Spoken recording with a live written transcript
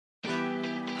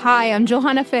Hi, I'm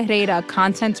Johanna Ferreira,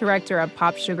 content director at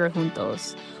Pop Sugar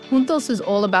Juntos. Juntos is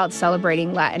all about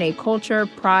celebrating Latinx culture,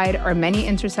 pride, our many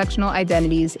intersectional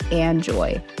identities, and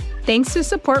joy. Thanks to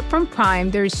support from Prime,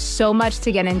 there's so much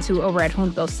to get into over at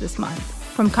Juntos this month.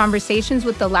 From conversations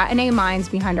with the Latinx minds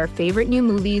behind our favorite new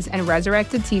movies and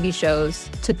resurrected TV shows,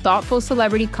 to thoughtful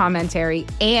celebrity commentary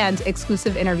and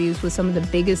exclusive interviews with some of the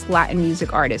biggest Latin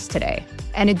music artists today.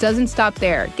 And it doesn't stop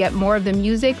there. Get more of the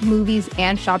music, movies,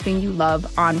 and shopping you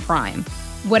love on Prime.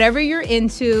 Whatever you're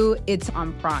into, it's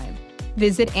on Prime.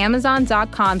 Visit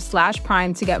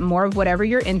Amazon.com/Prime to get more of whatever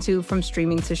you're into, from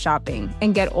streaming to shopping.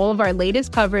 And get all of our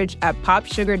latest coverage at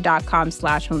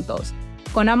popsugar.com/juntos.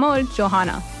 Con amor,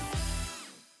 Johanna.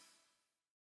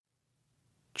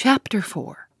 Chapter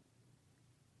 4.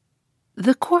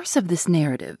 The course of this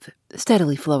narrative,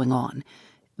 steadily flowing on,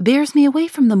 bears me away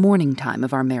from the morning time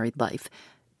of our married life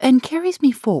and carries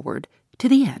me forward to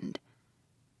the end.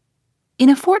 In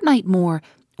a fortnight more,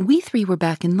 we three were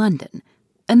back in London,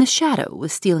 and the shadow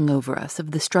was stealing over us of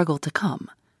the struggle to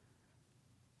come.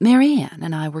 Marianne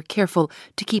and I were careful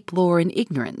to keep Laura in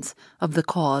ignorance of the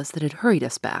cause that had hurried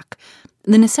us back,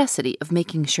 the necessity of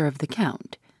making sure of the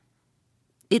Count.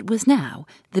 It was now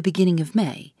the beginning of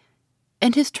May,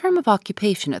 and his term of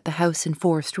occupation at the house in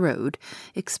Forest Road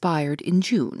expired in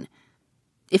June.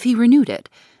 If he renewed it,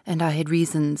 and I had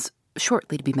reasons,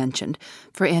 shortly to be mentioned,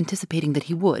 for anticipating that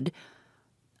he would,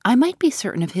 I might be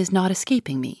certain of his not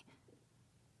escaping me.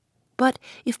 But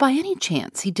if by any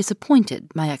chance he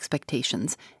disappointed my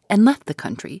expectations and left the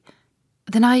country,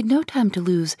 then I had no time to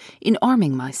lose in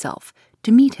arming myself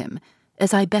to meet him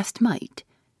as I best might.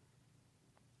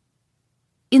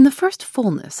 In the first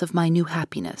fullness of my new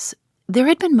happiness, there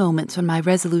had been moments when my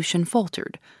resolution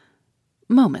faltered,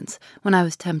 moments when I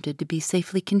was tempted to be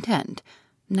safely content,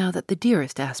 now that the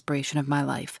dearest aspiration of my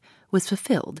life was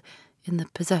fulfilled in the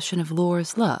possession of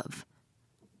Laura's love.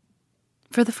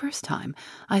 For the first time,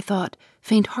 I thought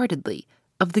faint-heartedly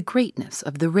of the greatness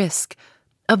of the risk,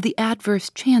 of the adverse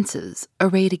chances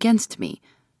arrayed against me,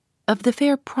 of the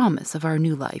fair promise of our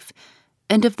new life,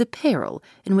 and of the peril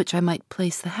in which I might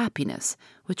place the happiness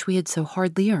which we had so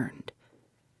hardly earned.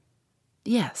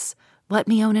 Yes, let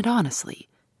me own it honestly.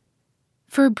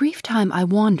 For a brief time I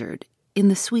wandered, in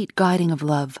the sweet guiding of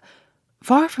love,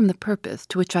 far from the purpose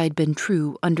to which I had been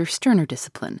true under sterner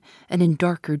discipline and in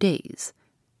darker days.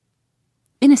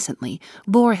 Innocently,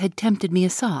 Laura had tempted me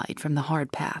aside from the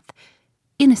hard path.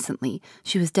 Innocently,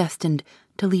 she was destined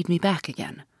to lead me back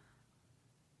again.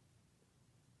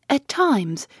 At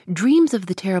times, dreams of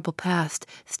the terrible past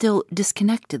still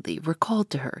disconnectedly recalled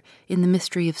to her, in the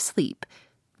mystery of sleep,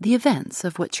 the events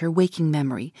of which her waking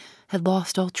memory had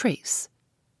lost all trace.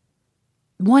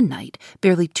 One night,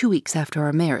 barely 2 weeks after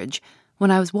our marriage, when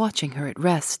I was watching her at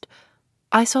rest,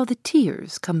 I saw the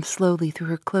tears come slowly through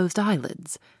her closed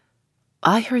eyelids.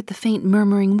 I heard the faint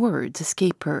murmuring words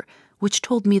escape her, which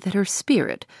told me that her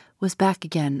spirit was back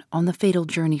again on the fatal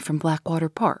journey from Blackwater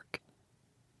Park.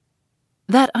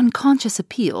 That unconscious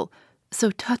appeal,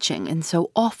 so touching and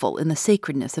so awful in the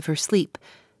sacredness of her sleep,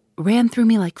 ran through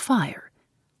me like fire.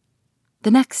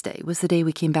 The next day was the day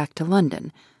we came back to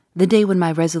London, the day when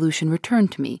my resolution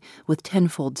returned to me with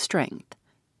tenfold strength.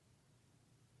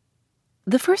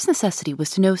 The first necessity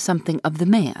was to know something of the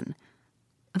man.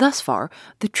 Thus far,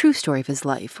 the true story of his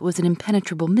life was an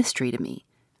impenetrable mystery to me.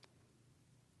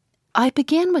 I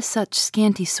began with such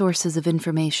scanty sources of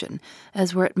information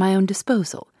as were at my own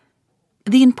disposal.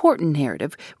 The important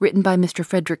narrative written by Mr.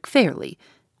 Frederick Fairley,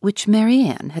 which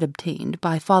Marianne had obtained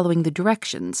by following the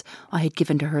directions I had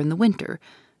given to her in the winter,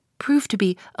 proved to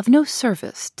be of no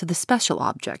service to the special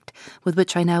object with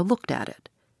which I now looked at it.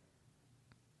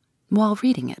 While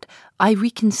reading it, I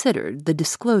reconsidered the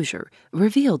disclosure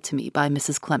revealed to me by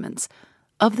Mrs. Clements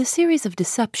of the series of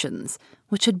deceptions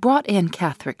which had brought Anne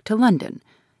Catherick to London,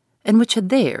 and which had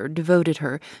there devoted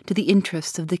her to the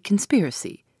interests of the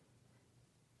conspiracy.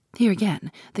 Here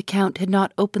again, the Count had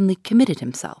not openly committed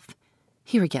himself.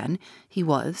 Here again, he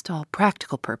was, to all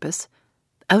practical purpose,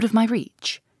 out of my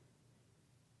reach.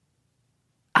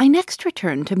 I next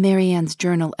returned to Marianne's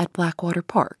journal at Blackwater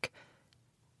Park.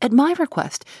 At my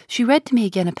request, she read to me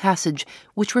again a passage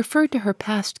which referred to her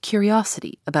past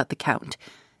curiosity about the Count,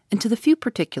 and to the few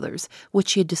particulars which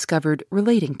she had discovered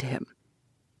relating to him.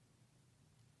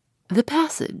 The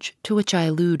passage to which I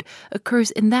allude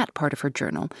occurs in that part of her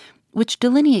journal which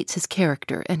delineates his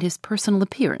character and his personal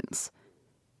appearance.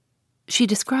 She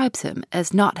describes him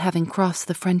as not having crossed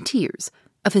the frontiers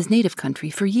of his native country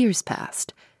for years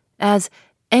past, as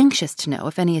anxious to know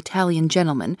if any Italian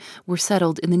gentlemen were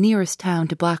settled in the nearest town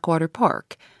to Blackwater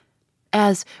Park,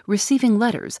 as receiving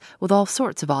letters with all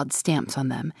sorts of odd stamps on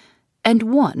them, and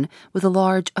one with a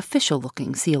large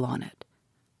official-looking seal on it.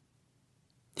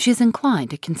 She is inclined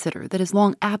to consider that his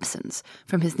long absence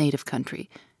from his native country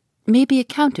may be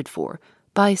accounted for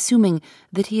by assuming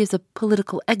that he is a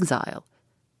political exile.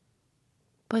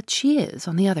 But she is,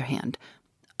 on the other hand,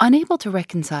 unable to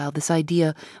reconcile this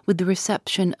idea with the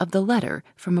reception of the letter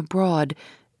from abroad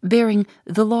bearing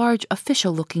the large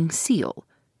official-looking seal,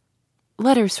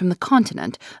 letters from the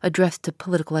continent addressed to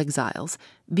political exiles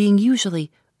being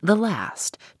usually the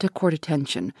last to court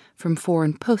attention from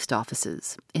foreign post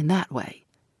offices in that way.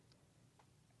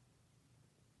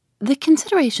 The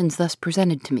considerations thus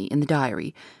presented to me in the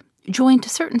diary, joined to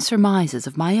certain surmises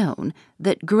of my own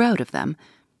that grew out of them,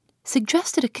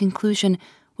 suggested a conclusion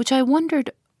which I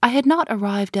wondered I had not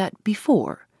arrived at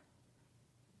before.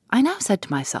 I now said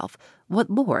to myself what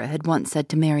Laura had once said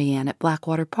to Marianne at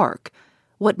Blackwater Park,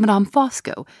 what Madame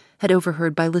Fosco had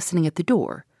overheard by listening at the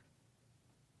door.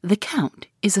 The Count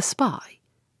is a spy.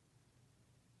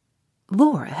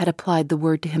 Laura had applied the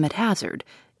word to him at hazard,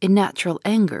 in natural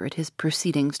anger at his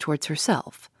proceedings towards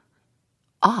herself.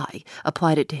 I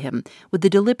applied it to him with the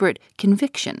deliberate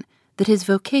conviction that his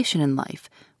vocation in life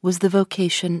was the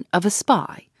vocation of a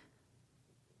spy.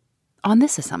 On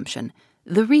this assumption,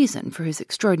 the reason for his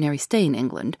extraordinary stay in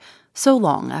England, so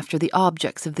long after the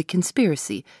objects of the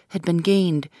conspiracy had been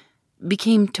gained,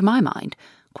 became, to my mind,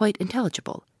 quite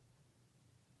intelligible.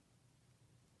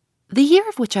 The year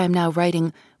of which I am now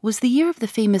writing was the year of the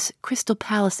famous Crystal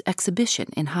Palace exhibition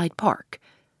in Hyde Park.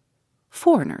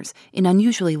 Foreigners, in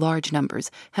unusually large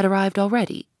numbers, had arrived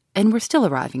already, and were still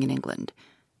arriving in England.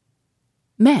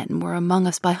 Men were among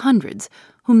us by hundreds,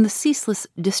 whom the ceaseless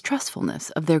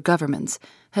distrustfulness of their governments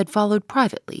had followed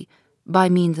privately, by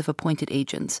means of appointed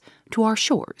agents, to our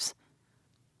shores.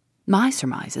 My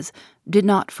surmises did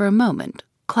not for a moment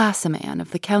class a man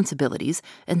of the Count's abilities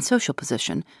and social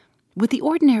position with the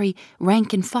ordinary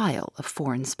rank and file of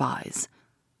foreign spies.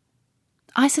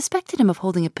 I suspected him of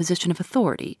holding a position of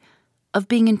authority, of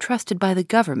being entrusted by the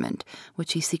government,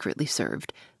 which he secretly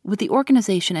served, with the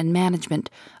organization and management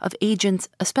of agents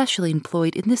especially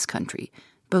employed in this country,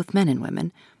 both men and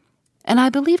women, and I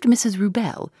believed Mrs.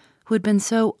 Rubel, who had been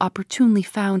so opportunely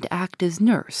found to act as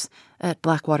nurse at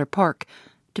Blackwater Park,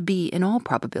 to be, in all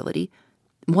probability,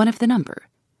 one of the number.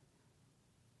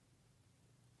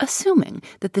 Assuming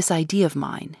that this idea of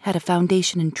mine had a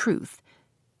foundation in truth,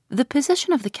 the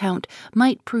position of the Count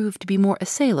might prove to be more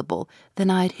assailable than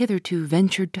I had hitherto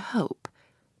ventured to hope.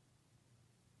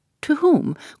 To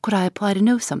whom could I apply to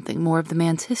know something more of the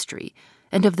man's history,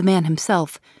 and of the man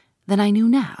himself, than I knew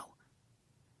now?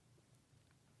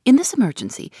 In this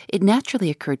emergency, it naturally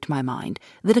occurred to my mind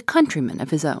that a countryman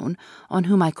of his own, on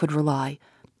whom I could rely,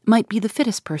 might be the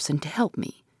fittest person to help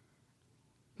me.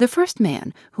 The first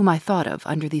man whom I thought of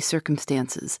under these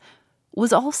circumstances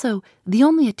was also the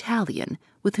only Italian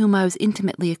with whom I was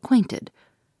intimately acquainted,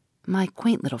 my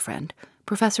quaint little friend,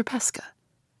 Professor Pesca.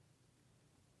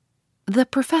 The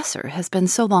professor has been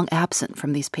so long absent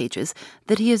from these pages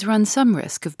that he has run some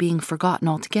risk of being forgotten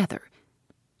altogether.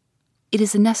 It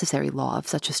is a necessary law of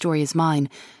such a story as mine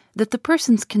that the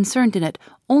persons concerned in it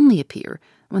only appear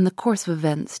when the course of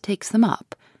events takes them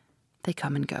up. They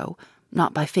come and go,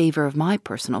 not by favor of my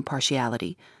personal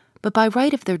partiality, but by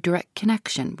right of their direct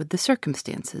connection with the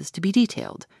circumstances to be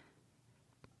detailed.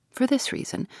 For this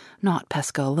reason, not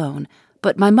Pesca alone,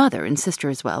 but my mother and sister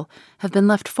as well, have been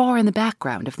left far in the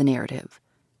background of the narrative.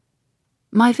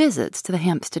 My visits to the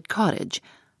Hampstead cottage,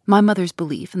 my mother's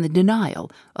belief in the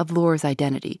denial of Laura's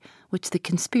identity which the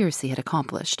conspiracy had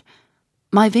accomplished,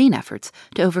 my vain efforts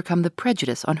to overcome the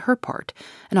prejudice on her part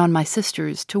and on my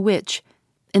sister's to which,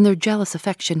 in their jealous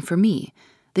affection for me,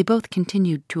 they both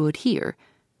continued to adhere,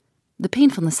 the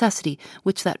painful necessity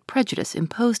which that prejudice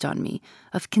imposed on me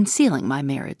of concealing my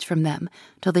marriage from them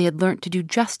till they had learnt to do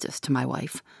justice to my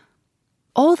wife,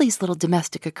 all these little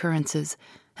domestic occurrences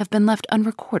have been left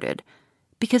unrecorded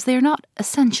because they are not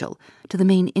essential to the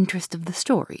main interest of the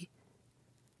story.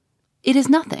 It is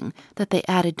nothing that they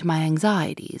added to my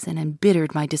anxieties and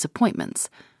embittered my disappointments.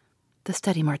 The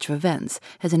steady march of events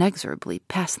has inexorably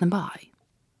passed them by.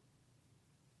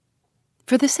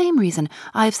 For the same reason,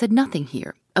 I have said nothing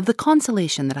here of the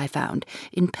consolation that I found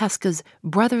in Pesca's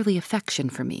brotherly affection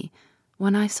for me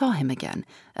when I saw him again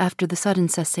after the sudden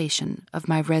cessation of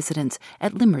my residence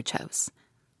at Limmeridge House.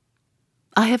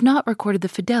 I have not recorded the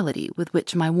fidelity with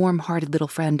which my warm-hearted little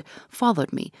friend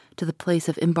followed me to the place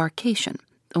of embarkation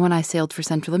when I sailed for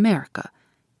Central America,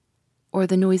 or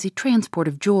the noisy transport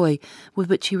of joy with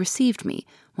which he received me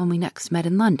when we next met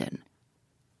in London.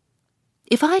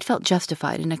 If I had felt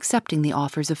justified in accepting the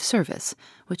offers of service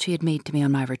which he had made to me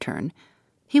on my return,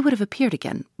 he would have appeared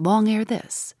again long ere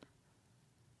this.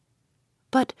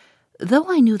 But though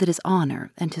I knew that his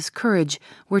honor and his courage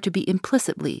were to be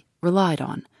implicitly relied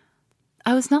on,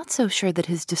 I was not so sure that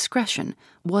his discretion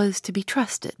was to be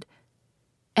trusted,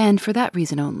 and for that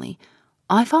reason only,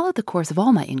 I followed the course of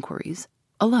all my inquiries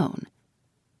alone.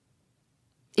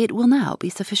 It will now be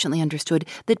sufficiently understood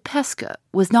that Pesca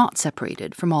was not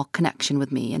separated from all connection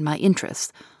with me and my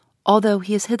interests, although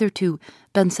he has hitherto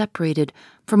been separated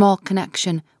from all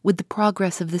connection with the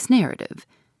progress of this narrative.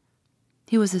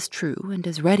 He was as true and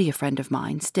as ready a friend of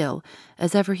mine still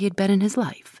as ever he had been in his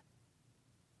life.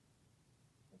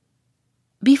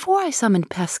 Before I summoned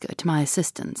Pesca to my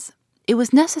assistance, it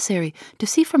was necessary to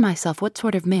see for myself what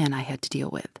sort of man I had to deal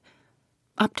with.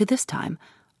 Up to this time,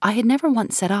 I had never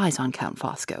once set eyes on Count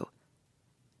Fosco.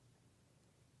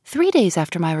 3 days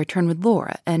after my return with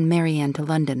Laura and Marianne to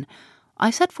London, I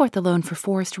set forth alone for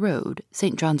Forest Road,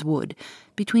 St. John's Wood,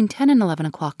 between 10 and 11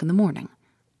 o'clock in the morning.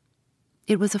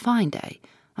 It was a fine day.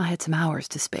 I had some hours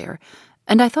to spare,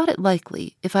 and I thought it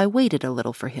likely, if I waited a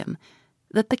little for him,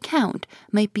 that the Count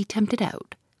might be tempted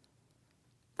out.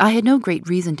 I had no great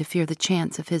reason to fear the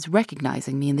chance of his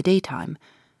recognizing me in the daytime,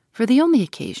 for the only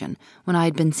occasion when I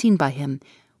had been seen by him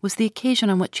was the occasion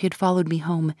on which he had followed me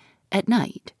home at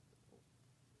night.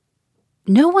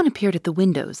 No one appeared at the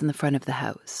windows in the front of the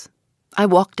house. I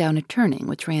walked down a turning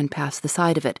which ran past the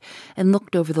side of it and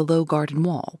looked over the low garden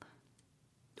wall.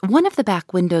 One of the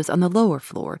back windows on the lower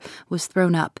floor was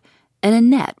thrown up, and a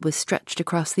net was stretched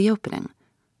across the opening.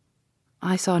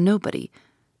 I saw nobody,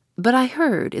 but I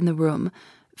heard in the room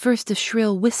first a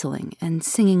shrill whistling and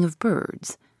singing of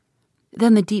birds,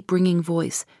 then the deep ringing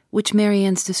voice which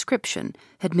Marianne's description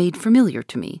had made familiar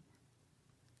to me.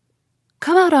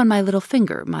 "Come out on my little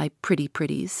finger, my pretty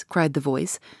pretties," cried the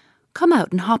voice. "Come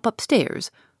out and hop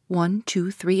upstairs. 1, 2,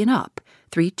 3, and up.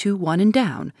 3, 2, 1, and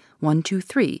down. 1, 2,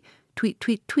 3. Tweet,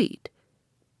 tweet, tweet."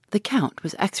 The Count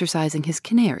was exercising his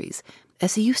canaries,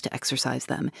 as he used to exercise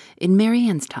them in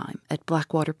Marianne's time at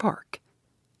Blackwater Park.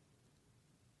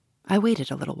 I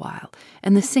waited a little while,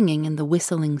 and the singing and the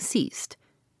whistling ceased.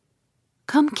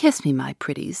 "Come kiss me, my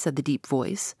pretties," said the deep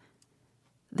voice.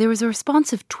 There was a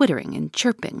responsive twittering and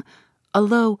chirping, a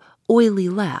low, oily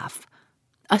laugh,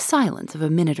 a silence of a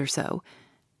minute or so,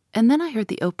 and then I heard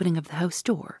the opening of the house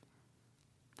door.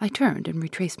 I turned and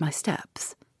retraced my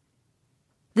steps.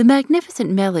 The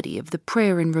magnificent melody of the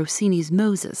prayer in Rossini's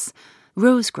Moses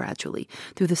rose gradually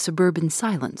through the suburban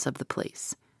silence of the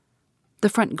place. The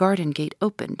front garden gate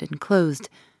opened and closed.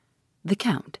 The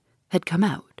Count had come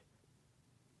out.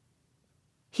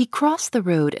 He crossed the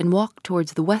road and walked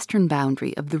towards the western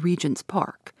boundary of the Regent's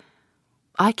Park.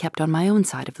 I kept on my own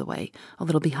side of the way, a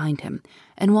little behind him,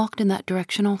 and walked in that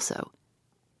direction also.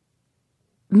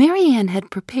 Marianne had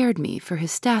prepared me for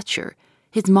his stature,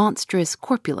 his monstrous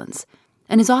corpulence,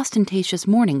 and his ostentatious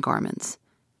mourning garments,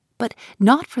 but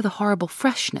not for the horrible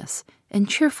freshness and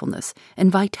cheerfulness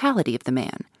and vitality of the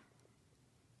man.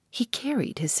 He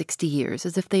carried his 60 years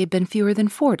as if they had been fewer than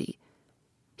 40.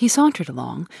 He sauntered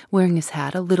along, wearing his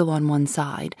hat a little on one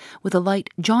side, with a light,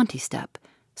 jaunty step,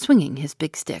 swinging his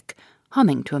big stick,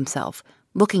 humming to himself,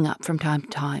 looking up from time to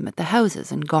time at the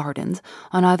houses and gardens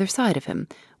on either side of him,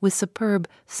 with superb,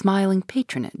 smiling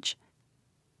patronage.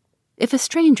 If a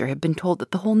stranger had been told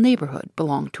that the whole neighborhood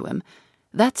belonged to him,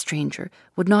 that stranger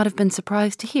would not have been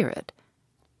surprised to hear it.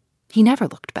 He never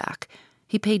looked back.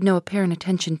 He paid no apparent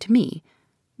attention to me,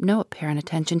 no apparent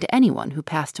attention to anyone who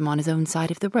passed him on his own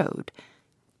side of the road,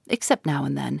 except now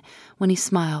and then, when he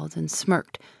smiled and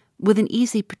smirked with an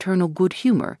easy paternal good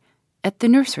humor at the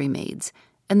nursery maids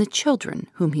and the children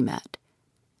whom he met.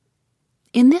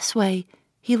 In this way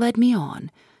he led me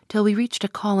on till we reached a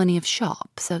colony of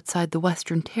shops outside the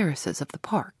western terraces of the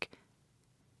park.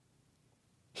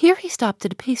 Here he stopped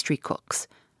at a pastry cook's,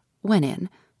 went in,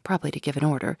 probably to give an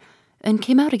order, and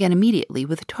came out again immediately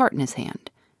with a tart in his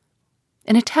hand.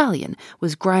 An Italian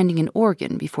was grinding an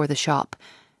organ before the shop,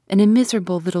 and a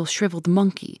miserable little shriveled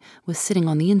monkey was sitting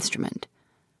on the instrument.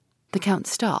 The Count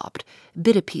stopped,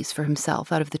 bit a piece for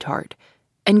himself out of the tart,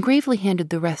 and gravely handed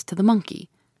the rest to the monkey.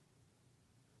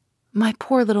 "My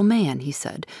poor little man," he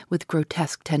said, with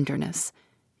grotesque tenderness,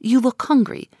 "you look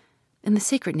hungry. In the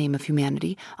sacred name of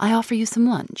humanity, I offer you some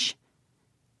lunch."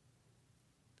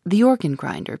 The organ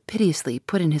grinder piteously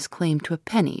put in his claim to a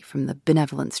penny from the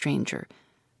benevolent stranger.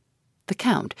 The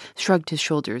Count shrugged his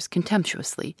shoulders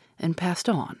contemptuously and passed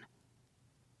on.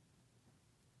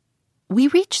 We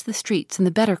reached the streets in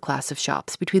the better class of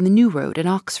shops between the New Road and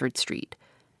Oxford Street.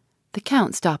 The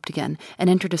Count stopped again and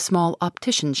entered a small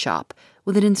optician's shop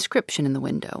with an inscription in the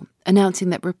window announcing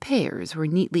that repairs were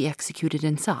neatly executed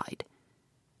inside.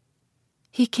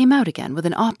 He came out again with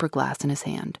an opera glass in his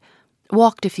hand,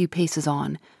 walked a few paces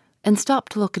on, and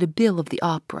stopped to look at a bill of the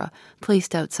opera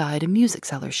placed outside a music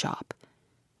seller's shop.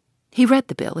 He read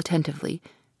the bill attentively,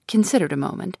 considered a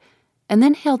moment, and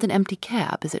then hailed an empty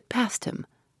cab as it passed him.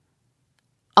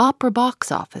 "Opera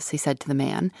box office," he said to the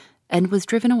man, and was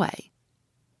driven away.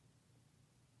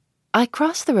 I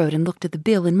crossed the road and looked at the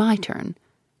bill in my turn.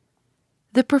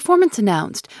 The performance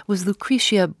announced was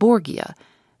Lucretia Borgia,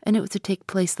 and it was to take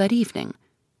place that evening.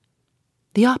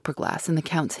 The opera glass in the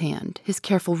Count's hand, his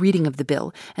careful reading of the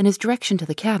bill, and his direction to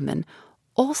the cabman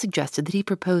all suggested that he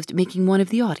proposed making one of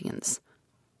the audience.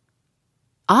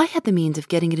 I had the means of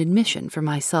getting an admission for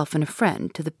myself and a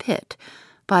friend to the pit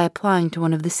by applying to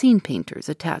one of the scene painters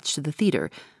attached to the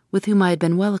theater with whom I had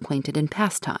been well acquainted in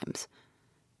past times.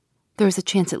 There was a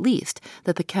chance at least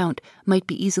that the Count might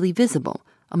be easily visible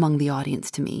among the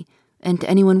audience to me and to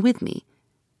anyone with me,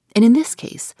 and in this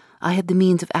case I had the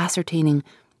means of ascertaining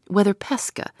whether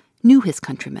Pesca knew his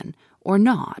countryman or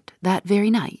not that very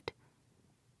night.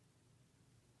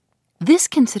 This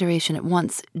consideration at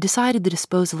once decided the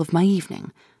disposal of my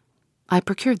evening. I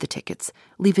procured the tickets,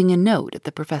 leaving a note at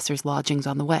the professor's lodgings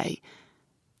on the way.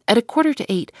 At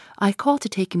 7:45, I called to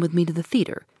take him with me to the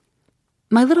theater.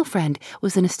 My little friend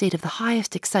was in a state of the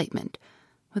highest excitement,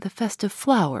 with a festive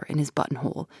flower in his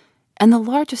buttonhole, and the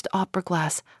largest opera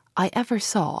glass I ever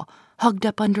saw hugged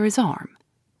up under his arm.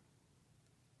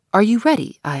 "Are you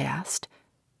ready?" I asked.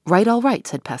 "Right, all right,"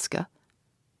 said Pesca.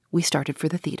 We started for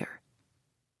the theater.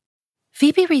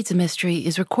 Phoebe Reads a Mystery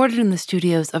is recorded in the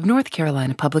studios of North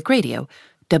Carolina Public Radio,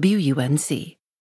 WUNC.